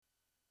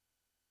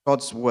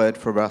God's word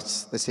for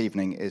us this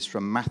evening is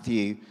from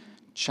Matthew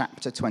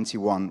chapter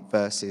 21,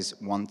 verses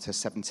 1 to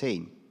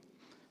 17.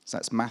 So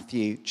that's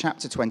Matthew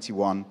chapter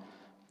 21,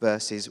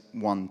 verses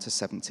 1 to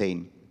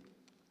 17.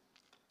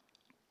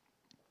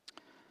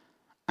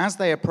 As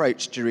they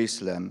approached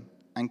Jerusalem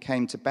and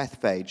came to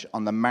Bethphage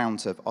on the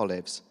Mount of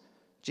Olives,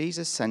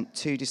 Jesus sent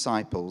 2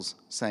 disciples,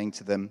 saying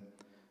to them,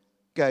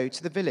 "Go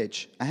to the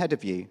village ahead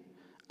of you,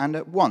 and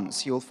at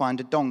once you'll find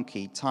a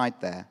donkey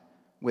tied there,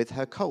 with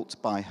her colt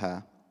by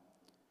her.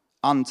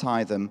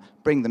 Untie them,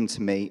 bring them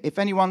to me. If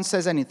anyone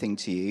says anything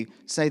to you,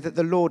 say that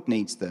the Lord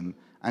needs them,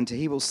 and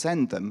he will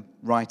send them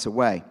right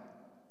away."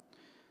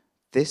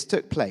 This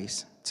took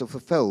place to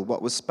fulfill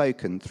what was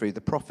spoken through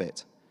the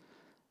prophet.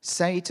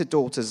 "Say to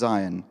daughter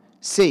Zion,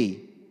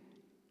 see,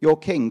 your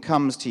king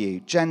comes to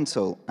you,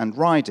 gentle and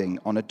riding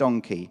on a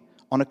donkey,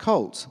 on a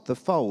colt, the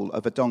foal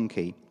of a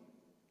donkey."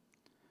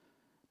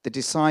 The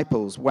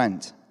disciples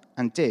went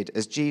and did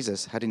as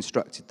Jesus had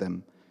instructed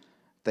them.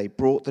 They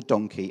brought the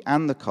donkey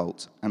and the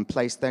colt and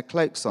placed their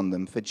cloaks on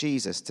them for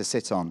Jesus to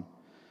sit on.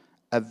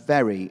 A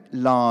very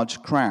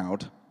large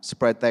crowd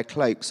spread their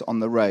cloaks on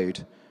the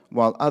road,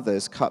 while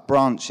others cut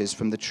branches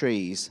from the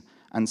trees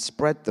and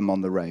spread them on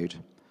the road.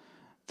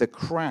 The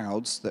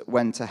crowds that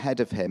went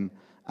ahead of him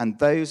and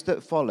those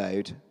that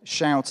followed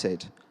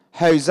shouted,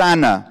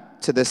 "Hosanna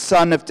to the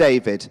Son of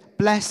David!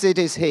 Blessed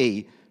is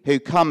he who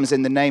comes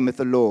in the name of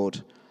the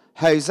Lord!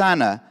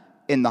 Hosanna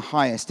in the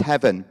highest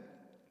heaven!"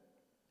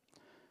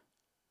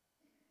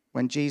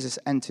 When Jesus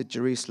entered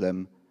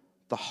Jerusalem,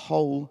 the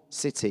whole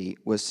city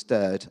was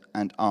stirred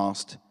and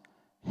asked,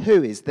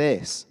 "Who is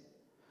this?"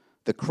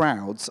 The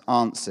crowds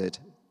answered,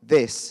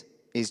 "This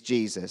is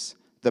Jesus,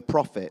 the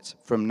prophet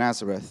from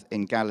Nazareth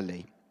in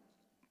Galilee."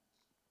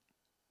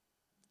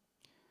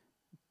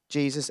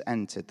 Jesus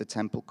entered the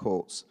temple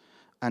courts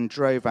and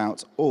drove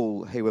out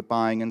all who were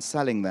buying and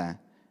selling there.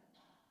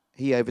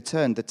 He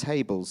overturned the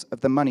tables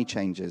of the money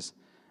changers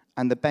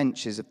and the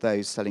benches of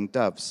those selling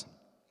doves.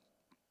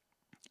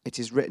 "It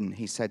is written,"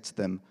 he said to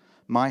them,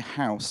 "My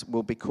house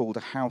will be called a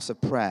house of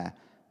prayer,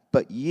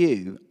 but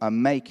you are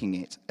making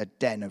it a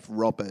den of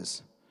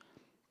robbers."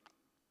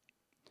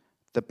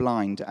 The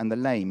blind and the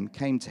lame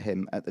came to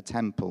him at the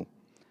temple,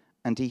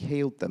 and he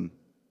healed them.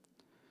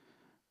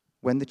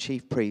 When the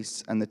chief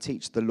priests and the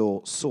teachers of the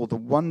law saw the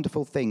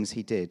wonderful things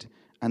he did,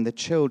 and the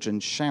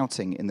children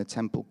shouting in the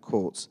temple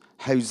courts,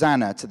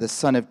 "Hosanna to the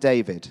Son of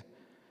David,"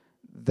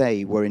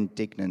 they were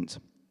indignant.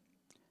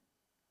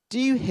 "Do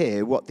you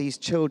hear what these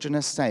children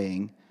are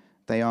saying?"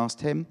 they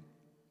asked him.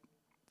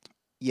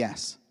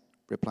 "Yes,"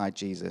 replied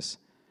Jesus.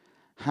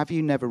 "Have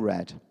you never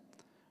read,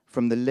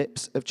 'From the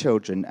lips of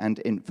children and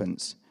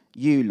infants,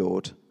 you,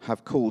 Lord,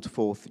 have called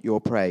forth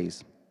your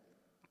praise'?"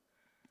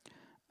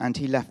 And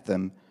he left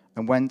them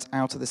and went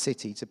out of the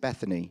city to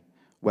Bethany,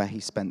 where he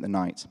spent the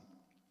night.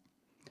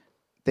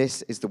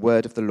 This is the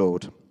word of the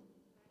Lord.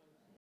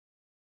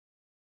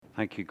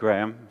 Thank you,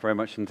 Graham, very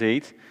much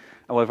indeed.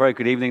 Well, a very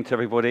good evening to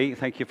everybody.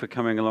 Thank you for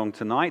coming along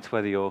tonight,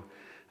 whether you're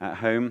at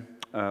home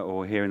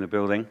or here in the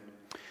building.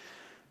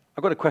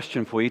 I've got a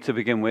question for you to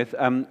begin with.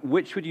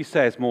 Which would you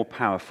say is more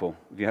powerful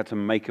if you had to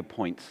make a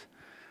point?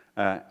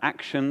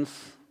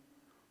 Actions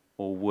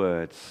or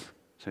words?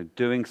 So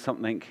doing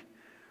something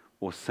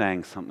or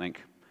saying something?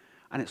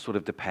 And it sort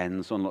of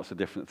depends on lots of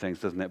different things,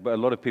 doesn't it? But a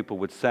lot of people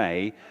would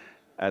say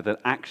that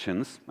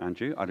actions,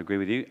 Andrew, I'd agree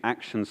with you,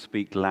 actions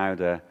speak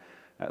louder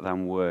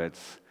than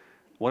words.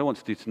 What I want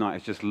to do tonight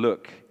is just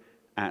look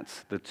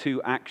at the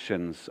 2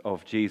 actions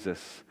of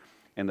Jesus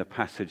in the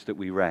passage that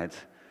we read.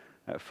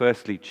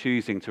 Firstly,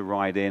 choosing to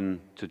ride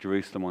in to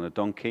Jerusalem on a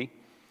donkey.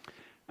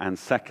 And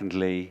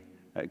secondly,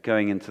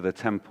 going into the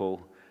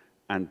temple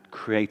and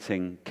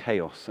creating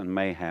chaos and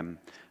mayhem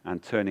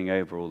and turning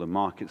over all the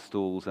market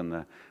stalls and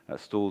the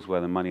stalls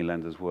where the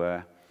moneylenders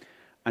were.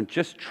 And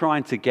just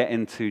trying to get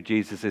into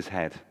Jesus'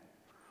 head.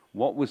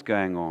 What was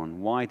going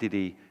on? Why did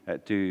he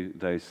do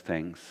those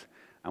things?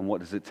 And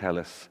what does it tell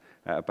us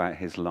about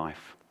his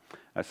life?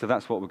 So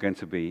that's what we're going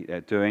to be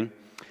doing.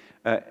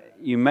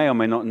 You may or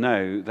may not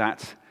know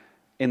that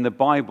in the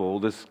Bible,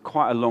 there's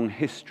quite a long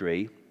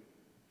history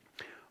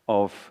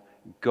of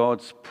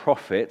God's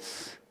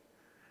prophets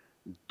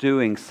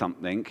doing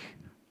something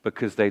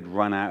because they'd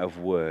run out of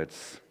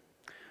words.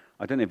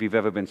 I don't know if you've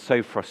ever been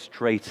so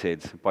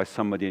frustrated by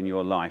somebody in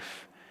your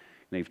life.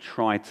 You've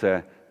tried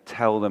to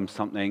tell them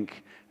something,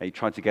 you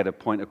tried to get a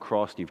point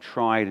across, and you've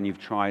tried and you've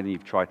tried and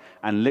you've tried,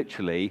 and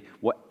literally,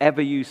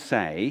 whatever you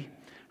say,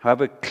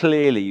 however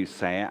clearly you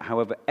say it,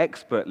 however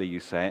expertly you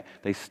say it,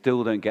 they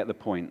still don't get the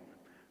point.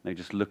 They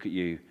just look at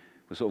you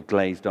with sort of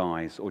glazed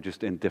eyes or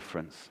just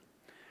indifference.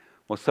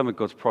 Well, some of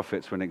God's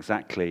prophets were in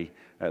exactly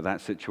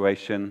that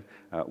situation.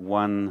 The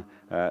one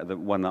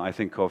that I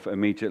think of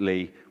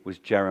immediately was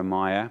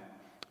Jeremiah.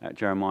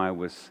 Jeremiah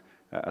was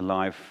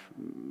alive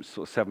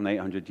sort of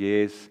 700-800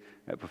 years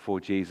before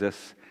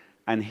Jesus.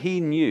 And he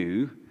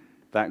knew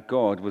that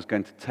God was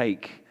going to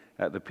take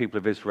the people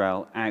of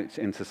Israel out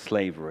into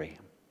slavery.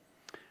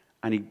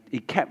 And he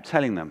kept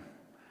telling them,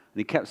 And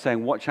he kept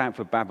saying, watch out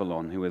for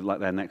Babylon, who was like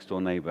their next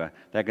door neighbor.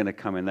 They're going to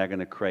come in, they're going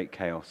to create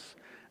chaos.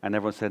 And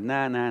everyone said,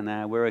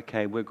 nah, we're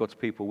okay, we're God's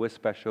people, we're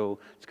special,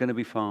 it's going to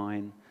be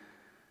fine.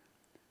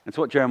 And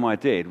so what Jeremiah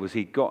did was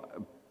he got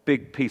a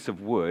big piece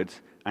of wood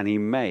and he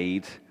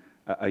made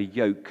a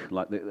yoke,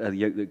 like a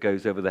yoke that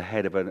goes over the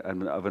head of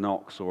an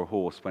ox or a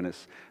horse when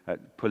it's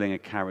pulling a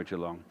carriage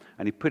along.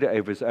 And he put it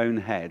over his own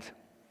head,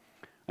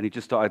 and he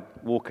just started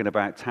walking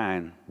about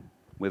town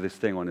with this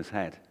thing on his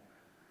head.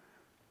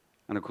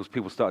 And of course,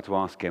 people started to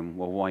ask him,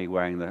 well, why are you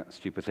wearing that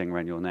stupid thing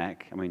around your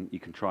neck? I mean, you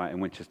can try it in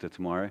Winchester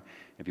tomorrow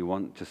if you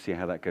want, just see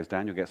how that goes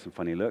down. You'll get some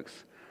funny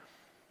looks.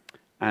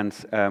 And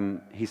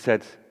he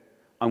said,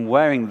 I'm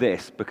wearing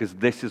this because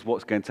this is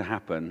what's going to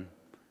happen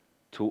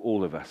to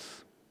all of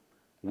us.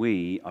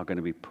 We are going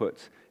to be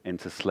put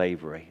into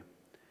slavery.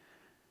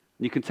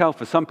 And you can tell,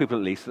 for some people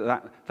at least,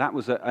 that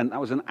was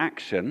an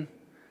action,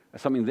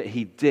 something that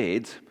he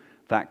did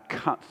that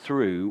cut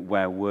through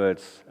where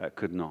words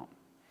could not.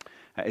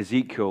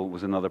 Ezekiel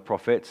was another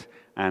prophet,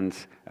 and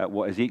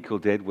what Ezekiel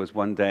did was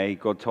one day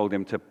God told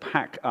him to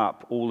pack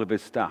up all of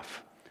his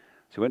stuff.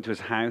 So he went to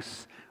his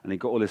house, and he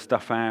got all his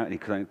stuff out, and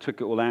he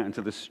took it all out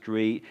into the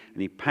street,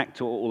 and he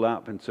packed it all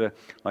up into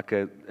like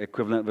an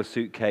equivalent of a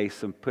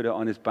suitcase and put it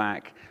on his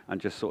back and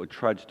just sort of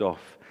trudged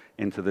off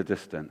into the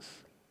distance.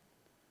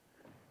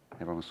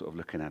 Everyone was sort of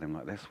looking at him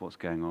like this, what's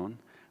going on?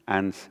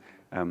 And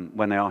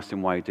when they asked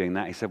him why you're doing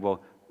that, he said,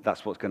 well,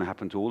 that's what's going to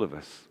happen to all of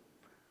us.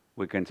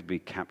 We're going to be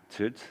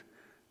captured,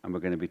 and we're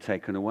going to be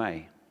taken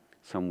away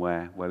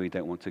somewhere where we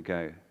don't want to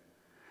go.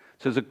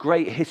 So there's a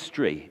great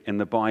history in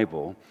the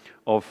Bible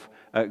of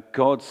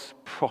God's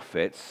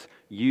prophets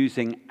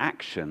using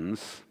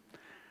actions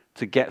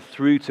to get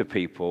through to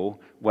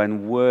people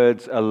when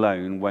words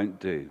alone won't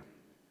do.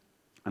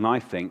 And I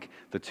think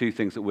the two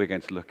things that we're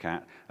going to look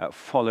at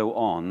follow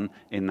on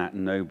in that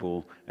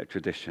noble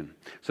tradition.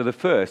 So the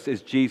first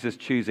is Jesus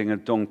choosing a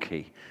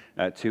donkey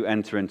to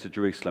enter into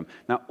Jerusalem.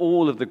 Now,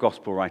 all of the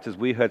gospel writers,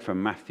 we heard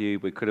from Matthew,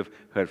 we could have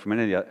heard from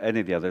any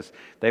of the others,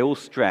 they all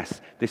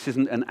stress this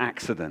isn't an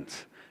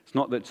accident. It's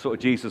not that sort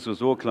of Jesus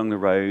was walking along the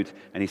road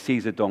and he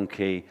sees a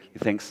donkey, he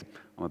thinks,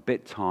 I'm a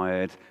bit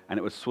tired and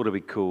it would sort of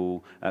be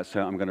cool,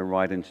 so I'm going to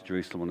ride into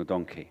Jerusalem on a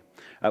donkey.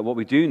 What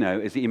we do know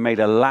is that he made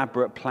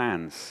elaborate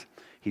plans.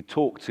 He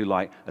talked to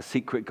like a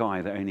secret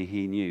guy that only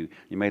he knew.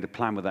 He made a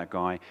plan with that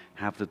guy,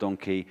 have the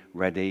donkey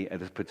ready at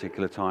this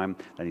particular time.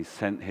 Then he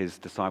sent his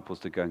disciples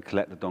to go and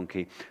collect the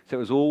donkey. So it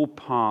was all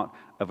part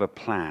of a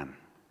plan.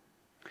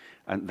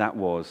 And that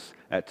was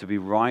to be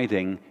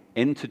riding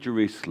into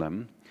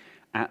Jerusalem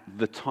at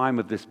the time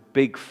of this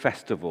big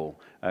festival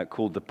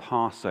called the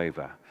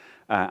Passover.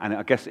 And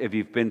I guess if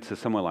you've been to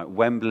somewhere like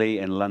Wembley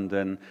in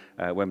London,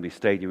 Wembley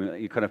Stadium,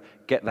 you kind of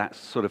get that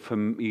sort of,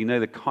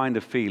 the kind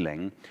of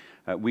feeling.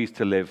 We used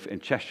to live in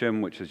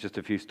Chesham, which is just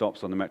a few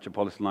stops on the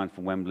Metropolitan line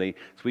from Wembley,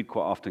 so we'd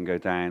quite often go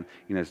down.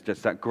 It's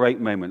just that great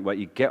moment where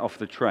you get off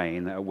the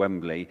train at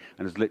Wembley,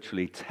 and there's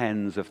literally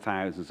tens of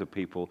thousands of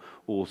people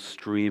all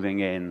streaming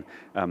in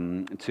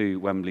to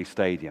Wembley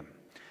Stadium.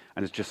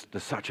 And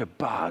there's such a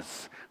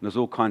buzz, and there's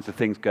all kinds of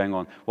things going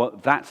on. Well,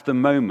 that's the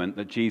moment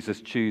that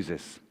Jesus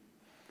chooses,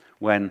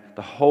 when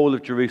the whole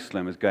of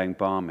Jerusalem is going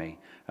balmy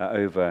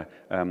over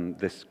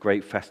this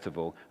great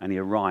festival, and he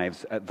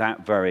arrives at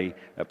that very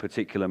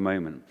particular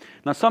moment.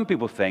 Now, some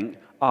people think,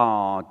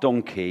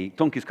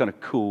 donkey's kind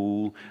of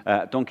cool,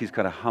 donkey's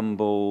kind of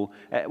humble.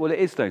 Well, it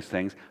is those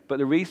things, but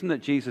the reason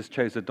that Jesus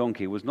chose a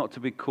donkey was not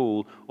to be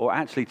cool or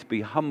actually to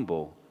be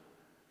humble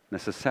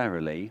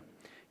necessarily.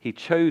 He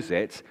chose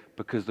it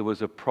because there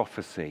was a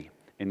prophecy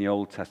in the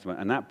Old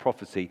Testament, and that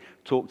prophecy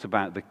talked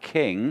about the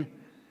king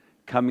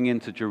coming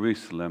into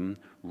Jerusalem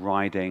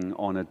riding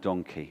on a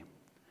donkey.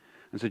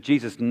 And so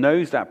Jesus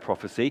knows that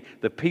prophecy,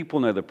 the people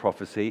know the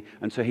prophecy,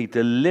 and so he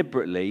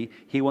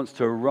wants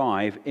to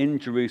arrive in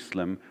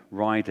Jerusalem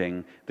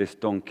riding this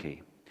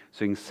donkey.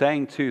 So he's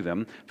saying to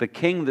them, the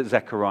king that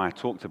Zechariah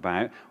talked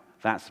about,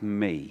 that's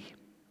me.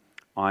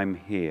 I'm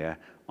here,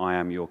 I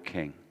am your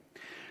king.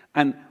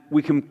 And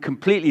we can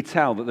completely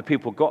tell that the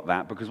people got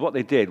that, because what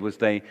they did was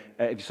if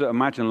you sort of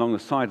imagine along the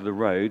side of the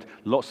road,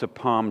 lots of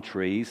palm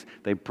trees,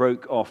 they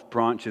broke off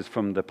branches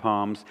from the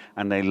palms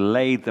and they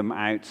laid them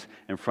out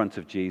in front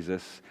of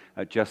Jesus,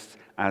 just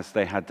as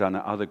they had done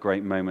at other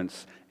great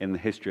moments in the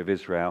history of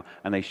Israel,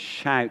 and they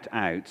shout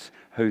out,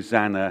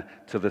 Hosanna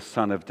to the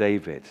Son of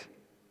David.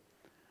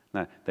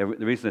 Now, the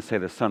reason they say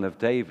the Son of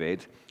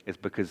David is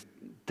because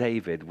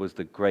David was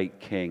the great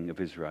king of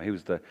Israel. He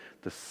was the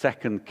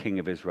second king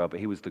of Israel, but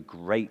he was the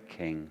great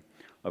king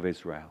of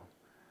Israel.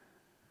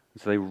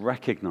 And so they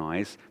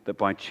recognize that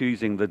by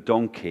choosing the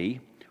donkey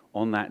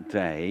on that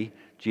day,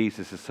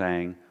 Jesus is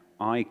saying,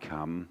 I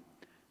come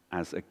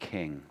as a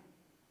king.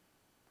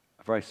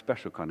 A very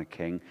special kind of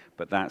king,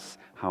 but that's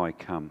how I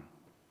come.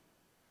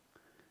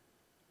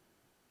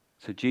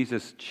 So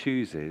Jesus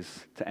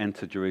chooses to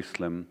enter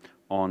Jerusalem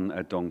on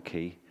a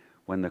donkey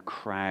when the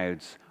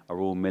crowds are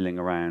all milling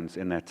around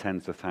in their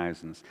tens of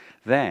thousands.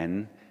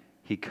 Then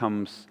he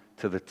comes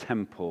to the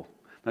temple.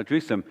 Now,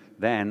 Jerusalem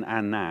then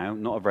and now,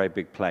 not a very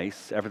big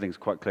place. Everything's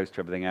quite close to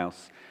everything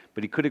else.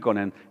 But he could have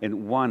gone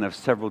in one of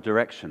several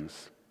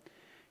directions.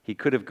 He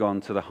could have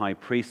gone to the high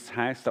priest's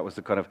house. That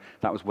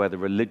was where the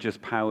religious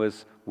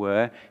powers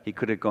were. He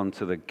could have gone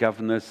to the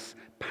governor's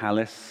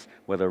palace,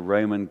 where the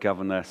Roman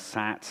governor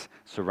sat,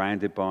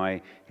 surrounded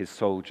by his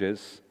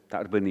soldiers. That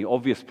would have been the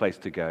obvious place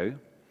to go,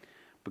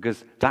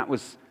 because that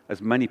was,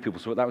 as many people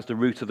saw it, that was the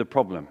root of the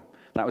problem.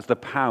 That was the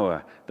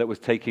power that was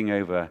taking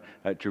over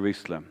at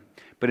Jerusalem.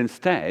 But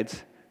instead,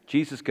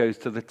 Jesus goes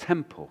to the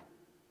temple.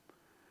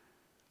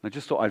 I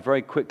just thought I'd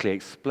very quickly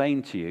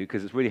explain to you,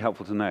 because it's really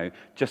helpful to know,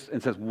 just in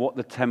terms of what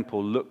the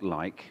temple looked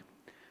like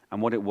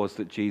and what it was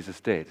that Jesus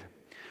did.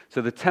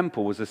 So the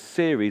temple was a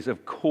series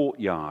of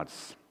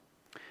courtyards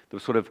that were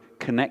sort of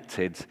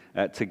connected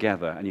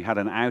together. And you had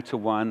an outer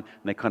one,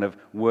 and they kind of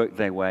worked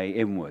their way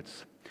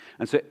inwards.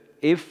 And so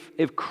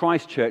if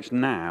Christ Church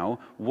now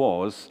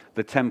was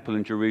the temple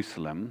in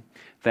Jerusalem,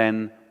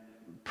 then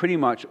pretty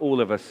much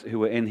all of us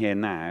who are in here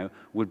now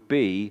would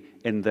be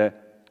in the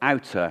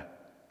outer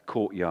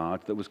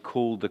courtyard that was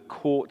called the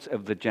Court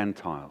of the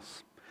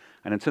Gentiles.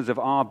 And in terms of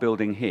our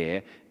building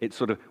here, it's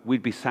sort of,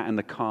 we'd be sat in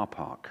the car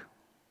park.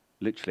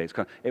 Literally,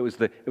 it was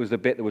the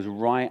bit that was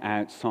right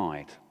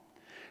outside.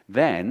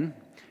 Then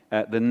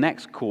the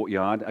next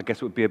courtyard, I guess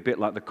it would be a bit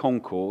like the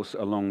concourse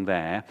along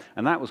there,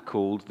 and that was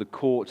called the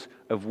Court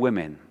of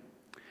Women.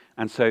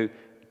 And so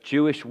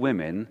Jewish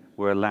women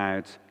were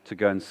allowed to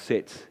go and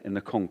sit in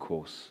the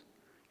concourse.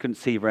 You couldn't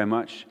see very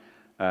much.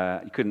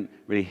 You couldn't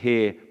really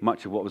hear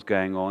much of what was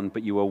going on,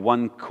 but you were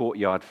one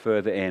courtyard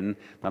further in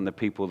than the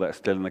people that are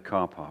still in the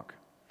car park.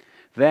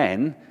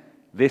 Then,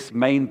 this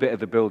main bit of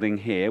the building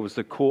here was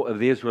the Court of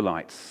the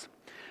Israelites,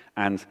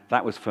 and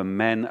that was for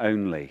men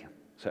only.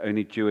 So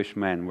only Jewish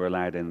men were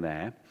allowed in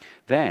there.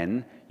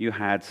 Then you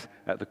had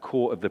the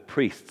Court of the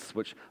Priests,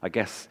 which I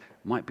guess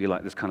might be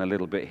like this kind of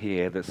little bit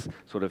here that's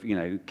sort of,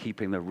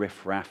 keeping the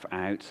riff-raff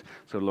out.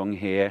 So along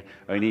here,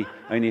 only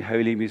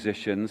holy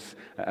musicians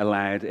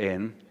allowed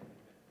in.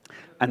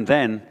 And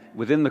then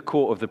within the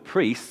Court of the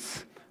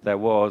Priests, there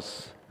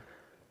was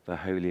the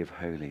Holy of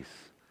Holies.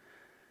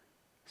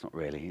 It's not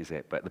really, is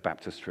it? But the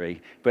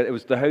baptistry. But it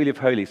was the Holy of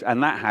Holies.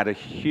 And that had a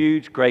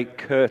huge, great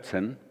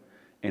curtain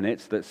in it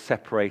that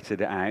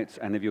separated it out.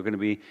 And if you're going to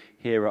be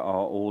here at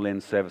our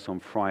all-in service on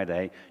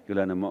Friday, you'll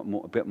learn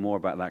a bit more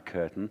about that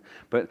curtain.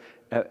 But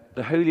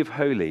the Holy of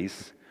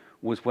Holies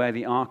was where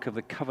the Ark of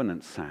the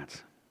Covenant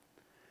sat,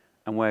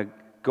 and where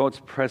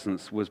God's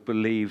presence was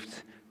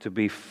believed to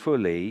be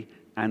fully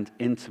and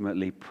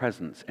intimately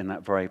present in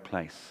that very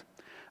place.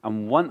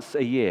 And once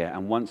a year,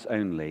 and once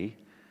only,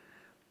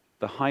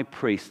 the high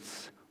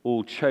priests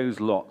all chose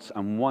lots,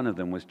 and one of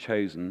them was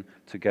chosen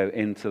to go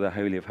into the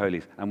Holy of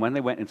Holies. And when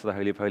they went into the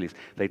Holy of Holies,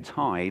 they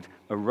tied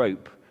a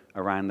rope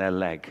around their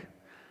leg.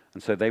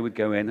 And so they would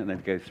go in, and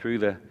they'd go through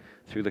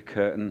the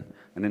curtain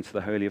and into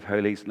the Holy of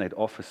Holies, and they'd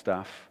offer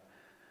stuff.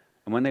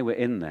 And when they were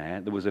in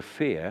there, there was a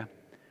fear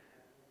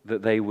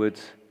that they would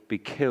be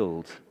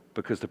killed,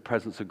 because the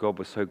presence of God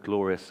was so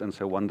glorious and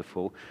so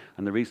wonderful.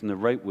 And the reason the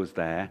rope was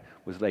there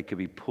was they could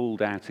be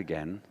pulled out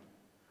again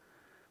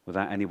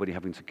without anybody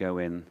having to go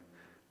in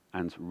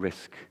and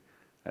risk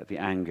the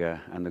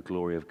anger and the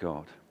glory of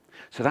God.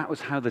 So that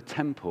was how the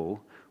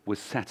temple was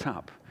set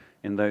up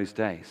in those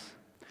days.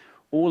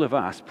 All of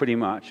us, pretty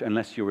much,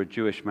 unless you're a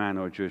Jewish man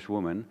or a Jewish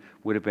woman,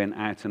 would have been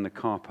out in the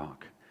car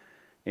park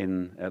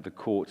in the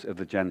Court of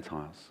the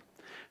Gentiles.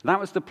 That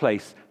was the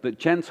place that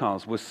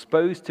Gentiles were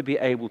supposed to be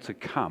able to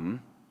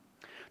come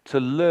to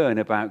learn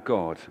about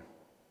God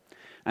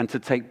and to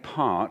take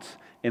part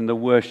in the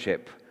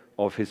worship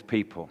of his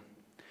people.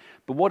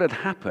 But what had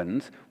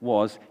happened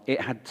was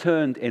it had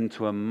turned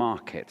into a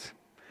market.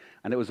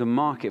 And it was a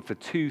market for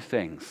two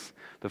things.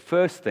 The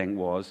first thing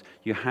was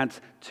you had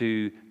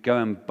to go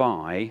and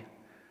buy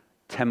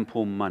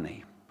temple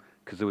money,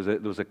 because there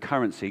was a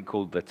currency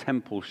called the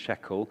temple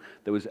shekel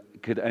that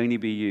could only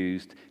be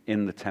used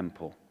in the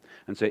temple.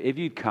 And so if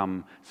you'd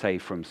come, say,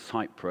 from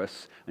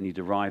Cyprus and you'd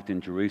arrived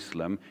in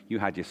Jerusalem, you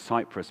had your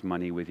Cyprus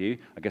money with you.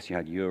 I guess you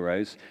had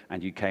euros,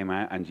 and you came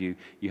out and you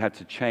had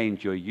to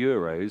change your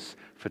euros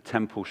for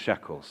temple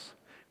shekels,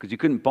 because you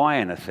couldn't buy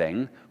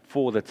anything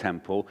for the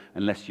temple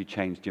unless you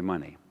changed your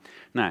money.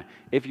 Now,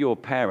 if your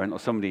parent or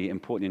somebody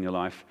important in your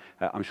life,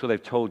 I'm sure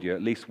they've told you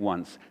at least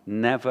once,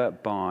 never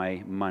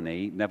buy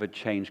money, never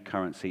change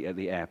currency at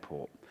the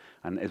airport.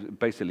 And it's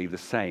basically the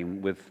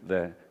same with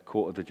the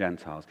Court of the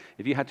Gentiles.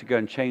 If you had to go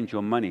and change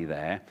your money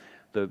there,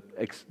 the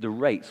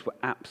rates were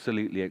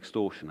absolutely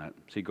extortionate.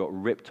 So you got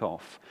ripped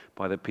off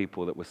by the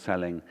people that were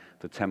selling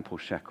the temple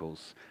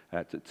shekels,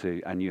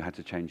 and you had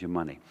to change your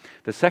money.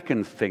 The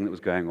second thing that was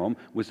going on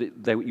was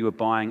that you were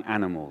buying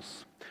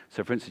animals.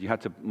 So, for instance,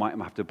 you might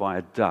have to buy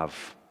a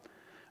dove.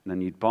 And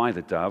then you'd buy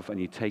the dove and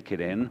you'd take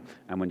it in,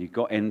 and when you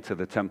got into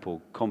the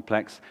temple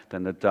complex,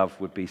 then the dove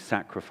would be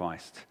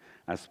sacrificed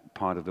as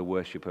part of the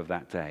worship of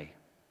that day.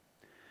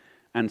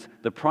 And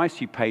the price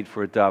you paid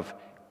for a dove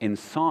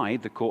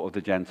inside the Court of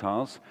the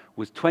Gentiles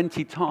was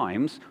 20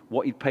 times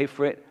what you'd pay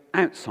for it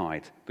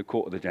outside the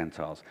Court of the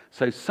Gentiles.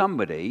 So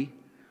somebody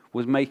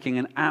was making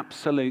an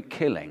absolute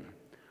killing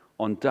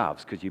on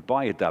doves, because you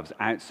buy your doves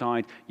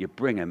outside, you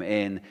bring them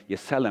in, you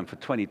sell them for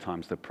 20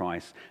 times the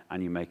price,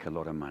 and you make a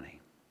lot of money.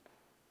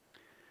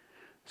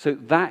 So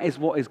that is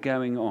what is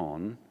going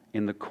on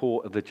in the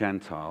court of the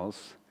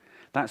Gentiles.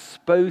 That's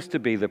supposed to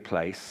be the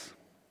place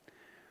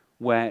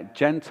where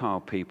Gentile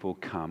people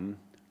come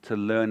to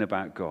learn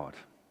about God.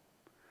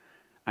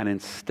 And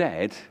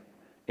instead,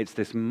 it's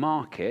this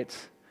market,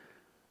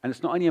 and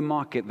it's not only a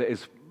market that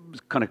is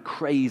kind of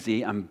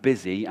crazy and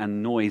busy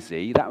and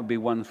noisy, that would be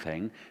one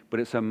thing, but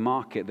it's a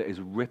market that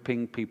is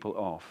ripping people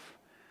off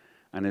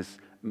and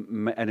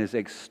is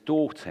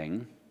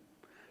extorting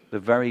the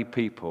very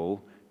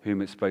people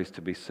whom it's supposed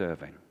to be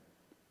serving.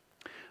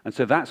 And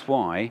so that's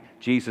why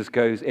Jesus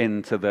goes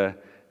into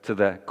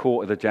the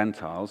court of the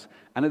Gentiles,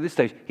 and at this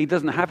stage, he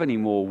doesn't have any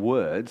more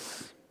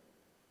words.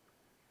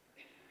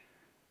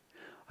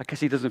 I guess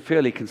he doesn't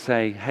feel he can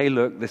say, hey,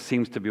 look, this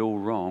seems to be all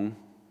wrong.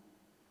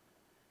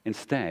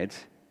 Instead,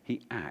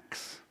 he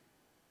acts.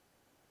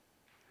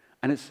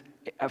 And it's,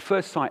 at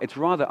first sight, it's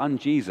rather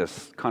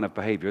un-Jesus kind of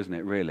behavior, isn't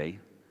it, really?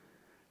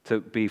 To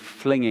be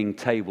flinging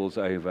tables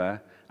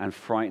over and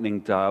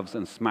frightening doves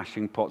and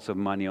smashing pots of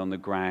money on the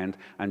ground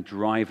and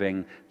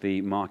driving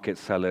the market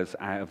sellers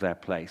out of their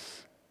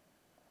place.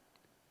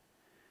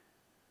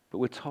 But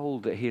we're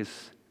told that he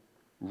is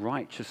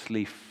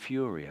righteously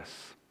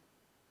furious,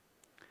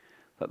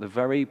 that the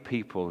very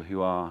people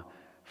who are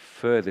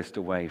furthest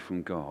away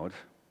from God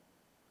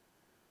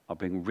are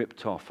being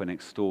ripped off and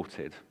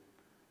extorted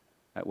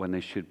when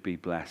they should be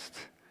blessed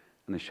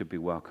and they should be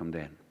welcomed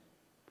in.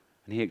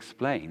 And he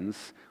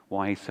explains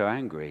why he's so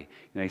angry.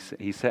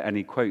 He said, and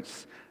he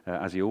quotes,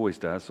 as he always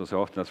does, or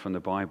so often does from the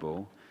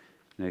Bible,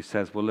 he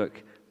says, well,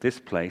 look, this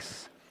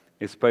place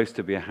is supposed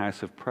to be a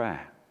house of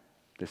prayer,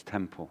 this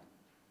temple,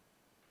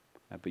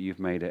 but you've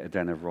made it a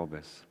den of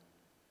robbers.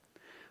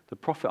 The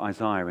prophet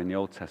Isaiah in the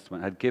Old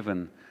Testament had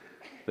given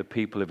the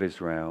people of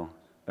Israel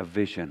a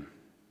vision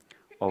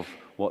of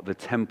what the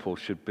temple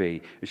should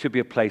be. It should be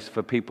a place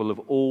for people of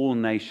all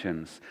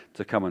nations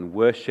to come and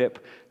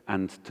worship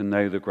and to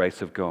know the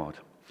grace of God.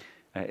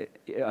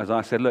 As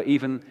I said, look,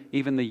 even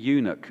the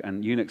eunuch,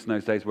 and eunuchs in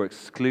those days were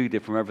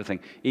excluded from everything,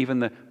 even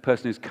the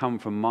person who's come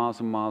from miles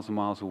and miles and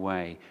miles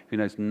away, who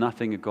knows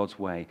nothing of God's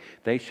way,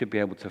 they should be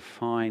able to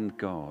find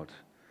God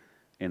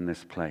in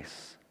this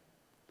place.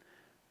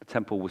 The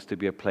temple was to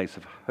be a place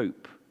of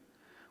hope.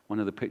 One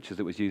of the pictures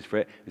that was used for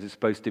it is it's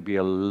supposed to be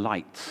a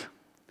light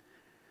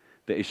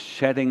that is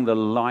shedding the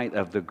light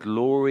of the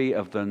glory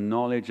of the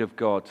knowledge of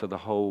God to the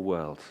whole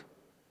world.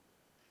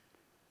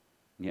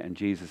 Yet in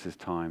Jesus'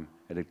 time,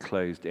 it had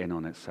closed in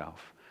on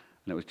itself,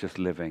 and it was just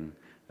living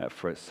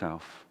for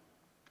itself.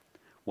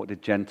 What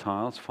did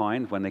Gentiles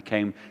find when they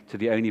came to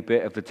the only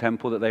bit of the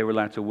temple that they were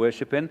allowed to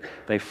worship in?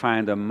 They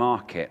found a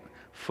market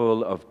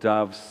full of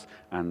doves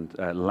and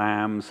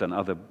lambs and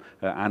other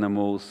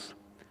animals,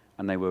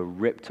 and they were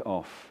ripped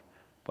off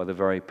by the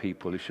very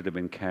people who should have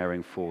been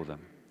caring for them.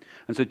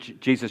 And so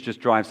Jesus just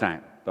drives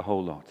out the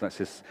whole lot. That's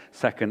his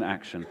second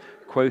action,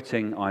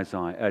 quoting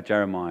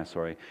Jeremiah,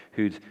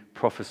 who'd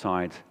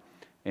prophesied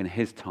in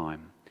his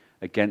time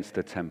against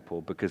the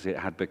temple because it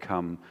had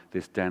become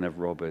this den of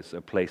robbers,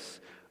 a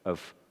place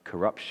of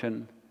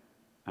corruption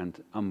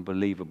and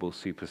unbelievable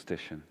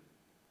superstition.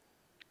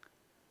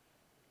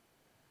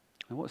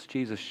 And what's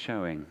Jesus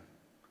showing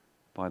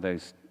by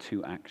those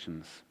two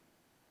actions?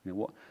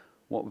 What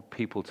were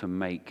people to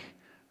make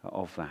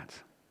of that?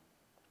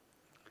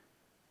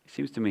 It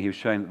seems to me he was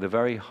showing that the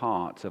very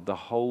heart of the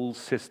whole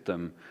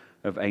system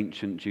of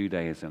ancient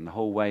Judaism, the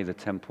whole way the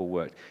temple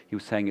worked, he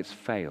was saying it's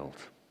failed.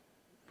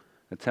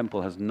 The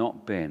temple has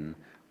not been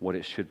what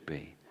it should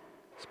be.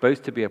 It's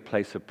supposed to be a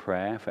place of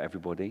prayer for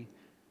everybody,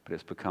 but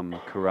it's become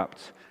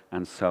corrupt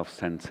and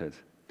self-centered.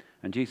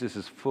 And Jesus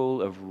is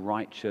full of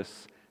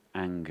righteous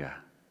anger.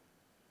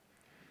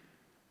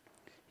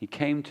 He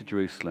came to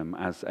Jerusalem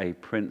as a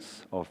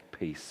Prince of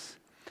Peace.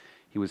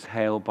 He was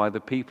hailed by the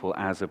people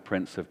as a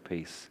Prince of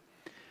Peace.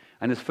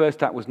 And his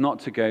first act was not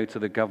to go to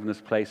the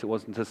governor's place. It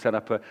wasn't to set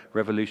up a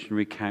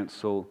revolutionary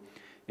council.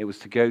 It was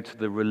to go to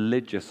the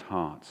religious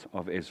heart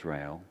of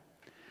Israel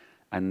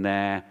and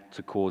there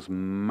to cause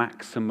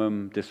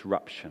maximum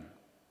disruption.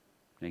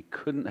 He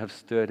couldn't have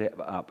stirred it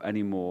up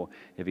anymore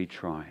if he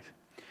tried.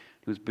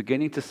 He was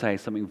beginning to say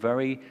something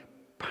very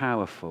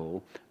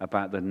powerful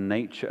about the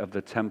nature of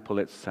the temple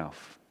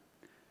itself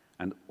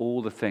and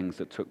all the things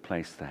that took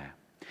place there.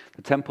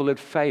 The temple had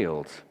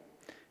failed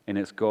in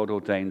its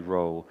God-ordained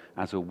role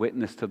as a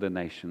witness to the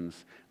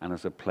nations and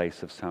as a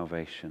place of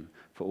salvation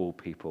for all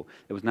people.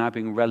 It was now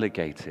being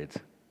relegated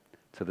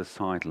to the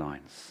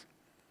sidelines.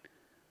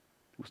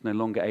 It was no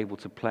longer able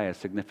to play a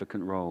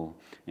significant role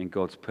in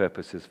God's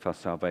purposes for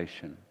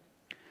salvation.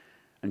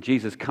 And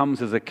Jesus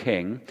comes as a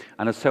king,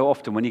 and as so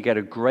often when you get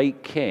a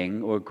great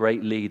king or a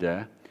great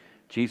leader,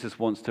 Jesus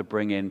wants to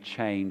bring in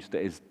change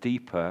that is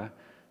deeper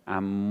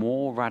and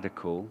more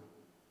radical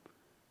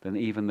than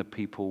even the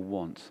people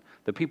want.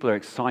 The people are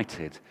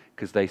excited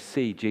because they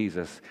see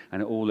Jesus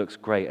and it all looks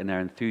great and they're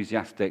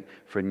enthusiastic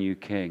for a new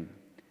king.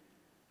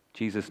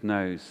 Jesus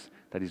knows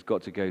that he's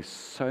got to go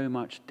so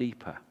much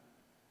deeper.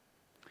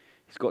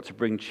 He's got to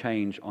bring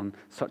change on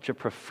such a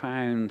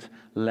profound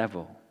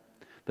level.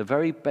 The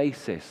very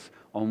basis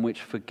on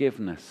which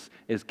forgiveness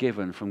is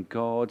given from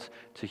God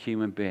to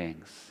human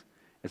beings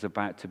is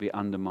about to be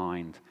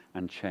undermined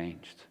and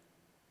changed.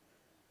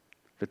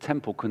 The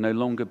temple can no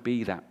longer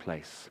be that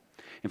place.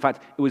 In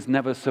fact, it was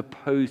never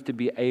supposed to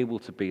be able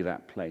to be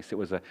that place. It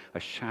was a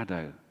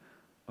shadow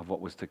of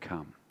what was to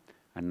come.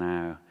 And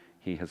now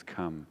he has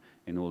come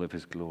in all of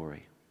his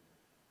glory.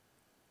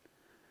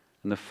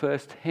 And the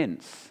first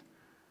hints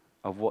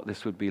of what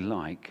this would be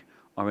like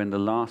are in the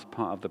last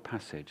part of the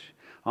passage.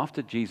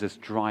 After Jesus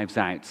drives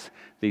out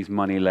these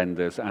money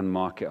lenders and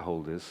market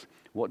holders,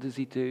 what does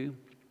he do?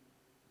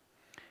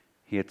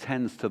 He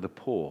attends to the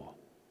poor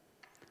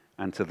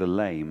and to the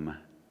lame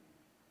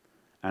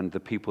and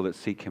the people that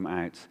seek him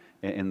out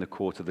in the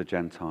court of the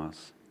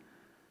Gentiles.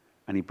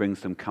 And he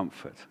brings them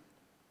comfort.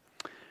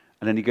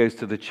 And then he goes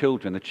to the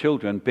children. The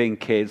children, being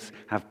kids,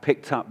 have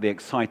picked up the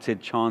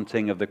excited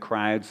chanting of the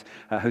crowds,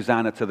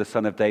 Hosanna to the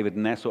Son of David,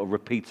 and they're sort of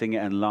repeating it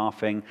and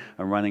laughing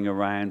and running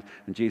around.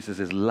 And Jesus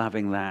is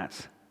loving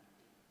that.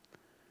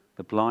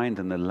 The blind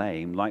and the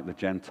lame, like the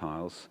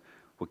Gentiles,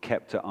 were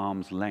kept at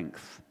arm's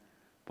length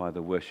by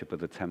the worship of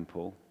the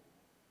temple,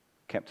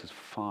 kept as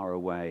far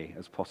away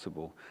as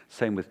possible.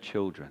 Same with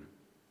children.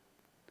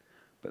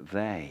 But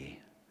they,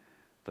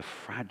 the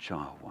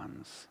fragile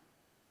ones,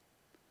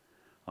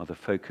 are the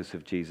focus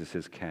of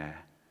Jesus'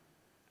 care,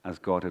 as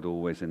God had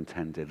always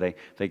intended.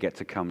 They get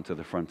to come to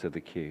the front of the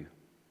queue.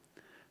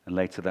 And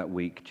later that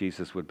week,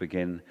 Jesus would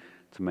begin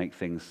to make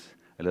things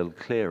a little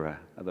clearer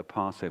at the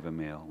Passover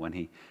meal when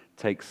he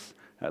takes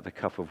the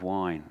cup of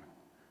wine,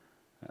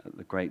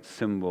 the great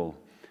symbol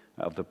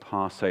of the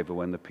Passover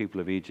when the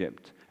people of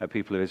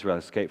Israel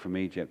escaped from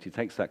Egypt. He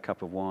takes that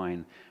cup of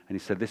wine and he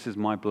said, "This is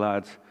my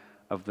blood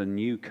of the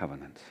new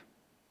covenant."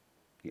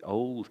 The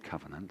old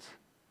covenant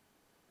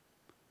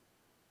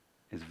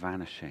is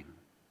vanishing.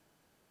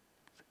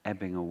 It's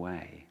ebbing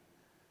away.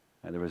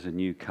 There is a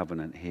new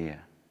covenant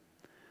here.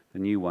 The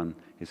new one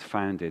is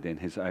founded in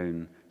his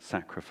own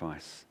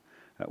sacrifice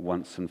at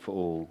once and for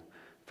all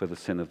for the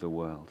sin of the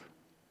world.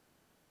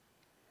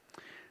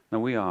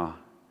 Now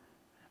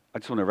I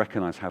just want to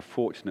recognize how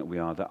fortunate we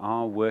are that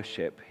our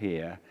worship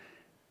here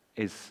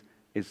is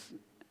in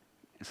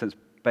a sense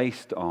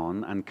based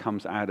on and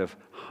comes out of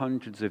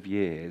hundreds of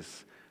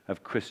years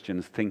of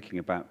Christians thinking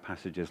about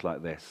passages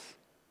like this.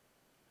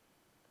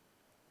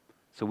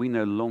 So we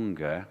no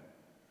longer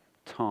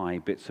tie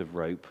bits of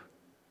rope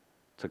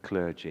to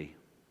clergy,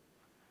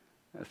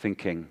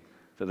 thinking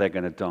that they're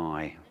going to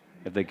die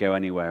if they go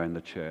anywhere in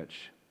the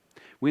church.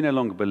 We no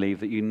longer believe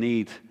that you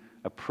need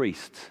a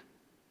priest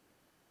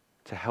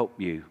to help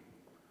you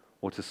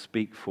or to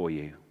speak for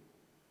you.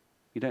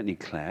 You don't need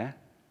Claire.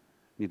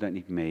 You don't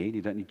need me.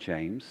 You don't need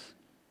James.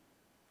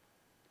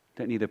 You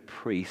don't need a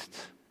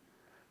priest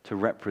to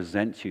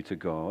represent you to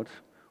God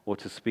or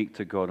to speak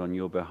to God on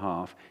your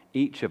behalf.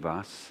 Each of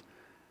us,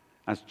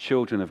 as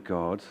children of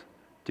God,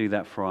 do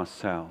that for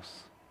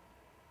ourselves.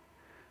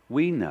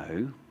 We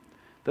know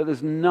that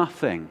there's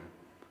nothing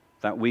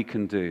that we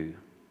can do.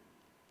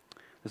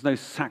 There's no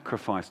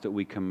sacrifice that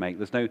we can make.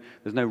 There's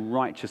no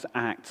righteous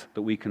act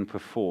that we can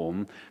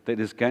perform that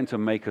is going to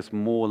make us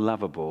more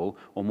lovable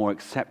or more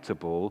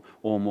acceptable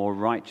or more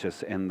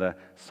righteous in the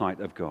sight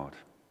of God.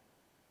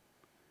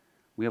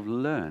 We have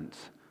learnt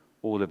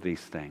all of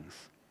these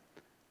things.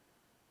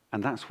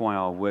 And that's why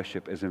our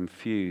worship is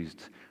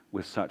infused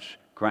with such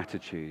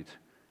gratitude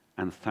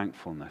and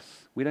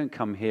thankfulness. We don't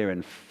come here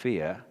in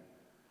fear.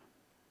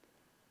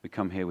 We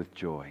come here with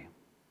joy.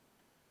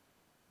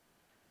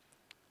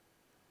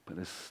 But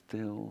there's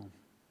still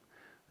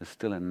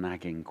a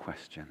nagging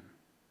question.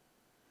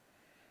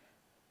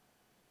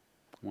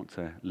 I want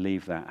to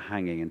leave that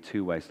hanging in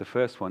two ways. The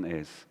first one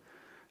is,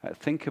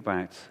 think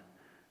about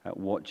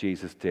what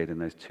Jesus did in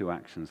those two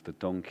actions, the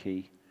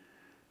donkey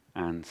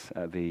and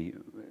the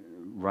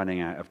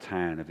running out of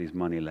town of these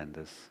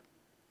moneylenders.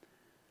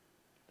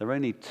 There are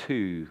only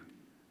two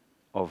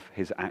of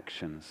his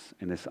actions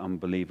in this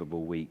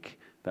unbelievable week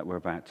that we're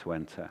about to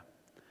enter.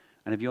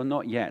 And if you're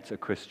not yet a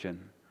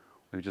Christian,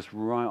 we're just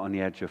right on the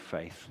edge of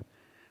faith,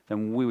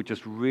 then we would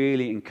just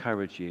really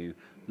encourage you,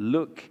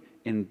 look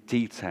in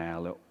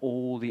detail at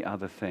all the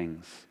other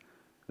things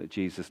that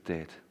Jesus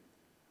did.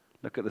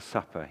 Look at the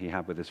supper he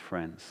had with his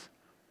friends.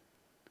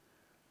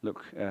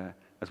 Look,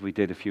 as we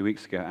did a few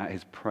weeks ago, at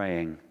his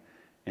praying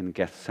in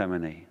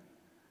Gethsemane.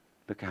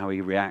 Look at how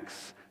he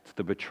reacts to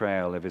the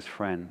betrayal of his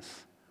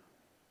friends.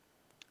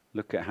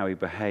 Look at how he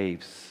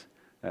behaves,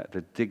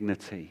 the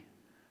dignity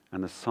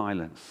and the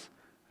silence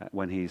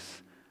when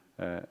he's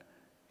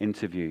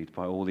interviewed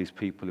by all these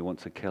people who want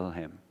to kill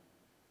him.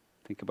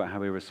 Think about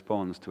how he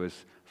responds to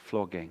his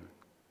flogging,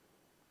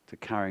 to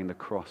carrying the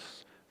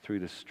cross through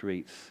the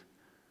streets,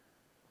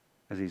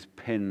 as he's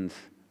pinned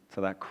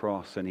to that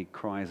cross and he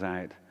cries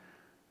out,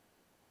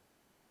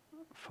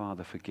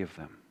 "Father, forgive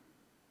them."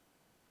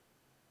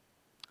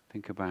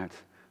 Think about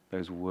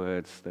those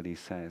words that he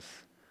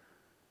says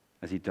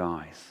as he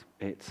dies,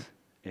 "It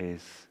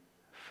is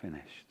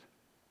finished."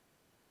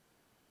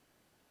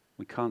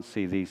 We can't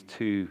see these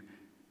two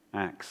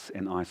acts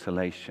in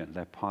isolation.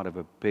 They're part of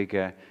a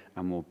bigger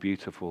and more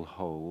beautiful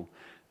whole.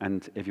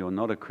 And if you're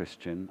not a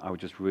Christian, I would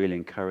just really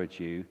encourage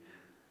you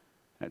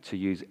to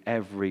use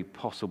every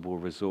possible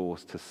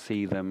resource to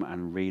see them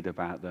and read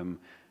about them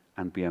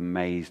and be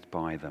amazed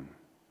by them.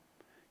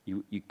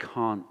 You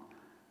can't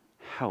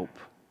help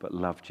but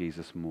love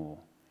Jesus more,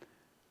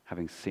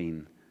 having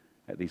seen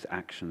these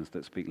actions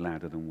that speak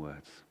louder than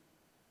words.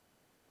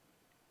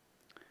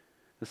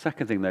 The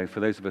second thing, though,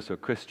 for those of us who are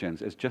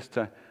Christians, is just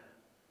to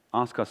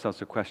ask ourselves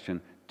the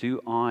question,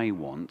 do I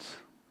want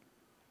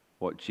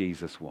what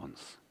Jesus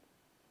wants?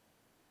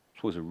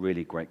 It's always a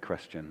really great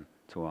question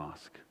to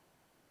ask.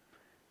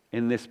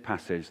 In this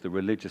passage, the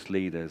religious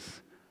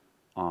leaders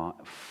are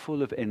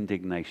full of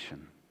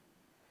indignation.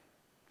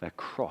 They're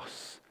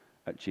cross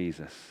at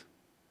Jesus.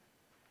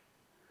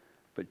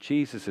 But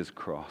Jesus'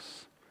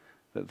 cross,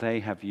 that they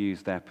have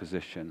used their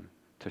position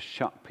to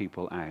shut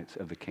people out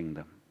of the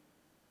kingdom.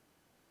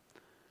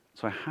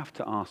 So I have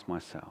to ask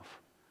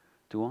myself,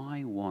 do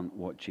I want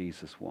what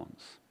Jesus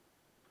wants?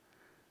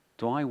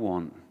 Do I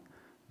want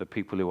the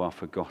people who are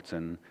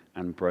forgotten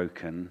and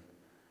broken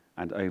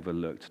and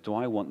overlooked? Do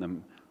I want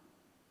them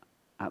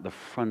at the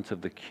front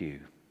of the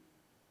queue?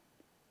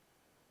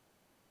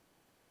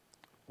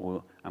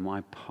 Or am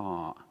I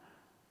part,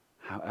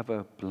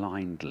 however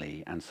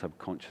blindly and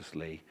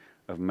subconsciously,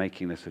 of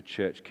making this a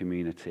church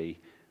community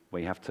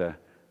where you have to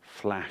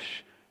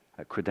flash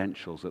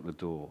credentials at the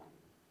door?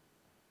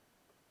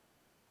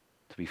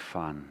 To be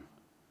fun,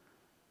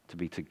 to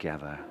be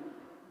together,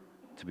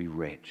 to be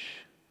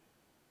rich.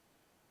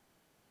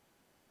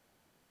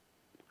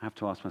 I have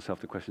to ask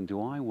myself the question,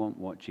 do I want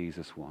what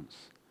Jesus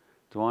wants?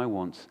 Do I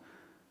want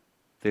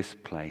this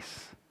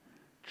place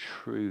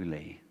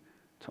truly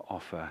to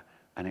offer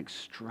an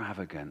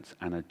extravagant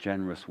and a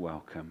generous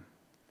welcome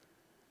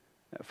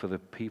for the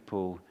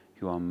people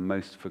who are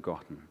most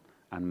forgotten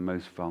and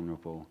most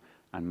vulnerable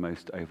and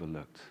most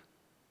overlooked?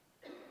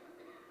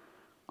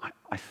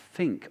 I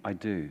think I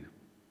do.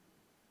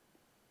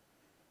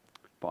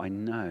 But I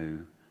know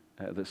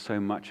that so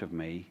much of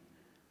me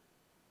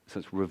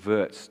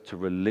reverts to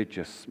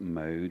religious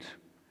mode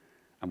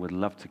and would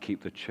love to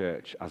keep the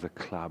church as a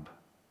club,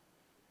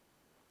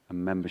 a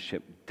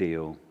membership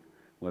deal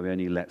where we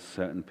only let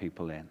certain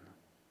people in.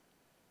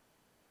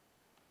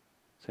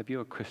 So if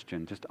you're a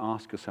Christian, just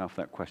ask yourself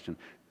that question.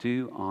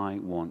 Do I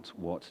want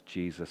what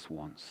Jesus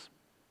wants?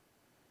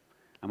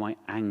 Am I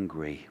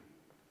angry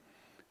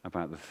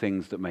about the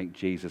things that make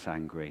Jesus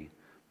angry?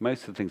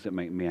 Most of the things that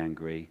make me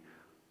angry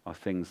are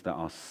things that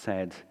are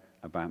said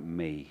about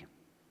me.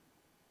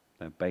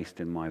 They're based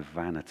in my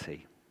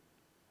vanity.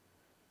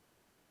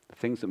 The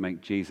things that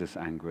make Jesus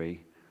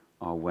angry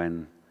are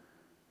when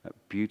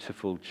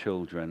beautiful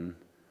children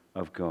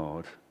of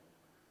God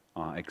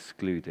are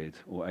excluded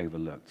or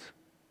overlooked.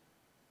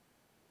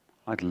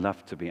 I'd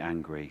love to be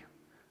angry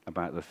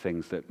about the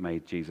things that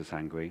made Jesus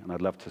angry, and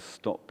I'd love to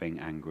stop being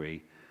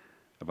angry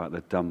about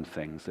the dumb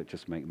things that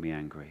just make me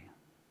angry.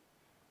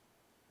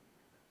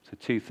 So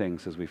 2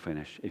 things as we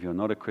finish. If you're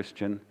not a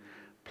Christian,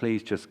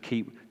 please just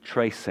keep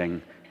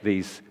tracing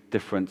these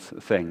different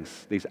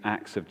things, these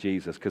acts of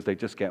Jesus, because they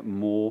just get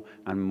more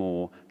and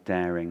more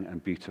daring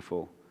and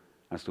beautiful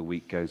as the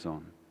week goes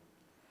on.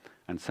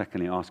 And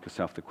secondly, ask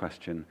yourself the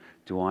question,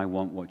 do I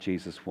want what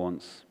Jesus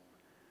wants?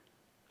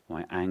 Am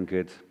I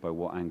angered by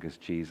what angers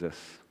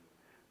Jesus?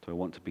 Do I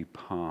want to be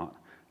part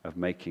of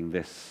making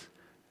this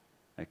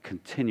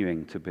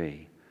continuing to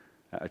be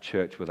a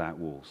church without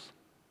walls?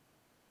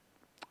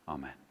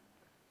 Amen.